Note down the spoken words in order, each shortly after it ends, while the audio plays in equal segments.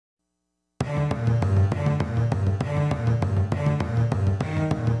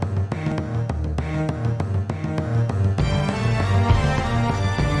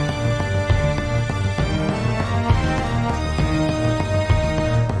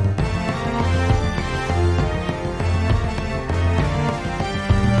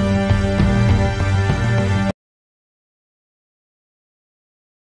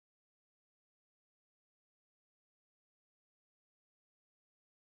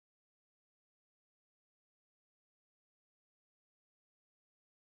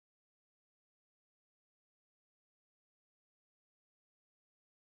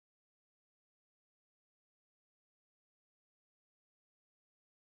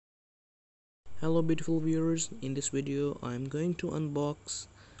Hello beautiful viewers, in this video I am going to unbox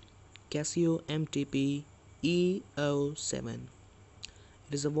CASIO MTP-E07.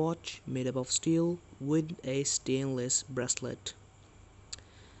 It is a watch made up of steel with a stainless bracelet.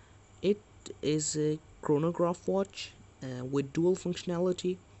 It is a chronograph watch with dual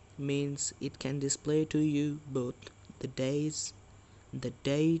functionality, means it can display to you both the days, the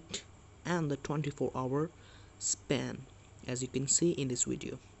date and the 24-hour span, as you can see in this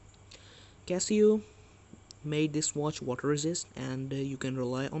video. CASIO made this watch water resist, and you can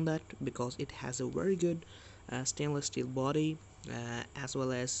rely on that because it has a very good stainless steel body as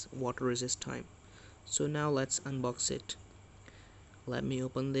well as water resist time. So now let's unbox it. Let me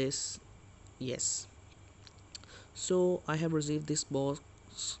open this. Yes, so I have received this box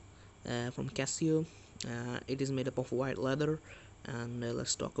from CASIO. It is made up of white leather, and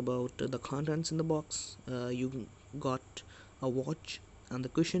let's talk about the contents in the box. You got a watch and the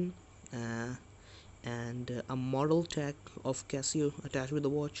cushion, and a model tag of CASIO attached with the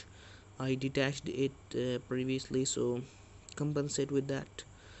watch. I detached it previously, so compensate with that.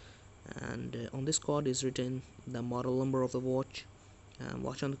 And on this card is written the model number of the watch and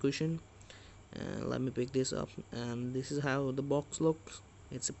watch on the cushion. Let me pick this up, and this is how the box looks.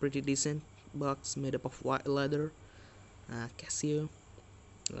 It's a pretty decent box made up of white leather, CASIO,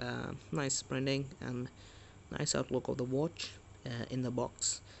 nice printing and nice outlook of the watch in the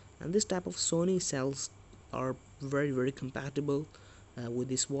box. And this type of Sony cells are very compatible with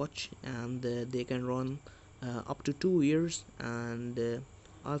this watch, and they can run up to 2 years, and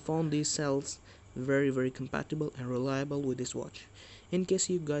I found these cells very compatible and reliable with this watch. In case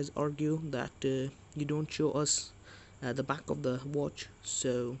you guys argue that you don't show us the back of the watch,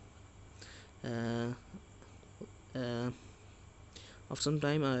 so of some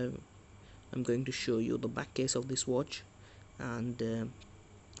time I'm going to show you the back case of this watch. And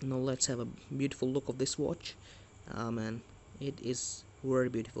now let's have a beautiful look of this watch. Man, it is very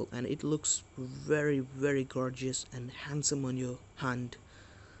beautiful, and it looks very gorgeous and handsome on your hand.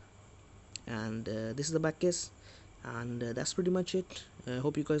 And this is the back case, and that's pretty much it.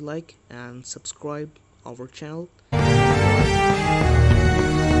 Hope you guys like and subscribe our channel.